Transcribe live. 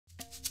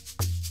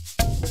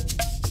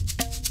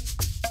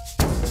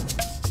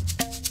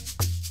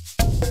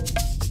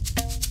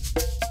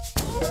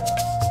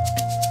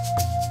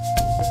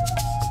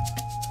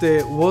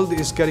the world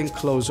is getting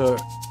closer,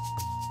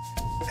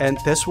 and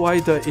that's why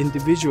the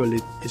individual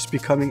is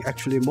becoming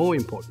actually more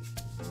important,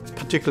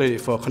 particularly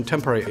for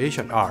contemporary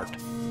Asian art.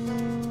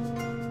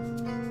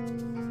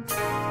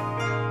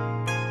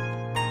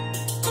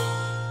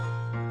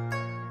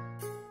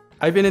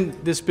 I've been in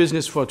this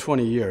business for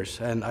 20 years,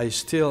 and I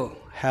still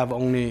have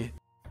only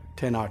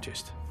 10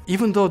 artists.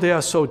 Even though they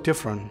are so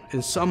different,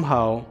 and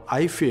somehow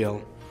I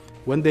feel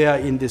when they are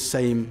in the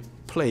same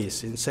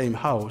place, in the same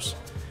house,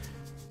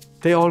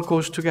 they all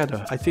goes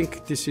together. I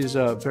think this is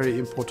a very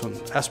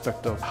important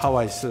aspect of how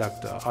I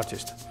select the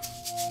artist.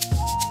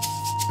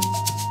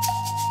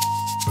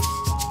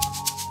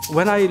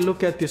 When I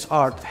look at this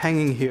art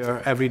hanging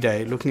here every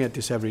day, looking at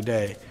this every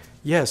day,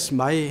 yes,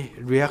 my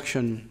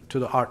reaction to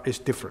the art is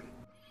different.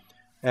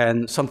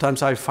 And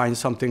sometimes I find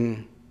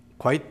something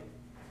quite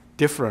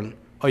different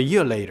a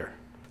year later.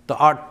 The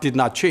art did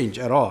not change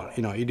at all.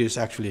 It is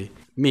actually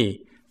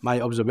me.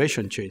 My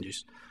observation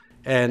changes.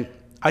 And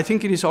I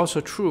think it is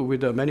also true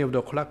with many of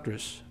the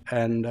collectors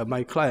and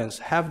my clients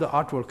have the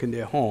artwork in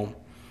their home,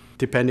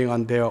 depending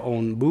on their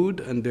own mood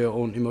and their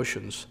own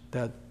emotions,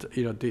 that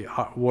the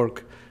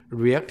artwork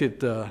reacted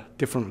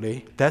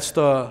differently. That's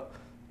the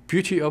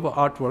beauty of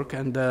artwork,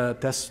 and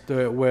that's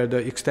where the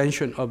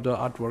extension of the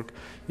artwork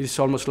is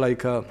almost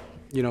like a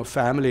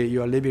family.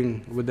 You are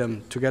living with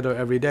them together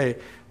every day.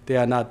 They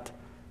are not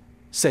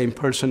same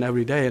person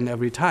every day and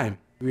every time.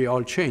 We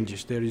all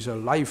change. There is a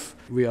life.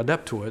 We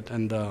adapt to it,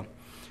 and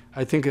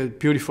I think a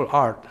beautiful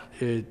art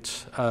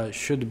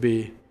should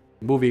be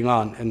moving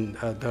on, and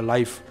the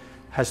life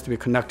has to be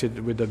connected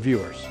with the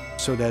viewers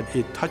so that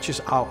it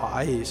touches our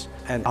eyes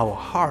and our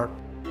heart.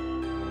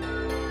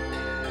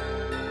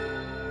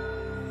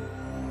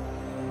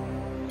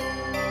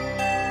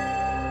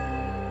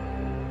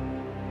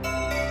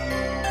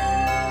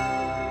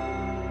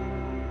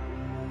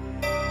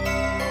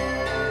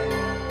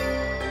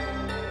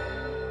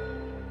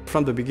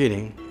 From the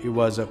beginning, it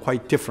was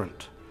quite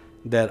different,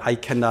 that I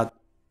cannot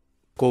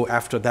go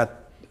after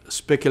that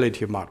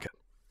speculative market.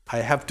 I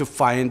have to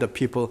find the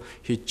people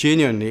who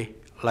genuinely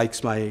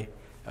likes my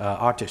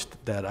artist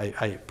that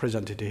I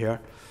presented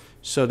here,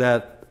 so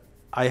that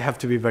I have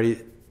to be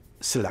very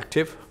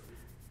selective,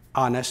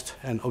 honest,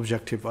 and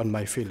objective on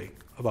my feeling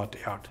about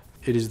the art.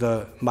 It is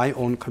my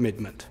own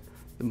commitment,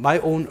 my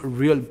own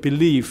real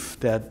belief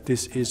that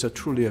this is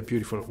truly a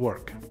beautiful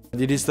work.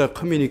 It is the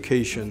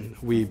communication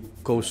we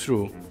go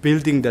through,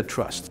 building that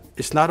trust.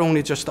 It's not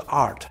only just the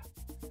art,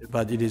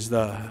 but it is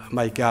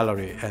my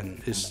gallery,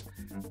 and it's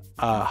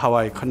how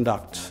I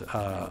conduct,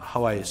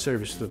 how I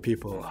service the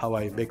people, how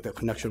I make the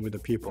connection with the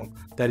people.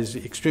 That is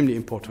extremely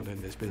important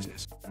in this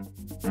business.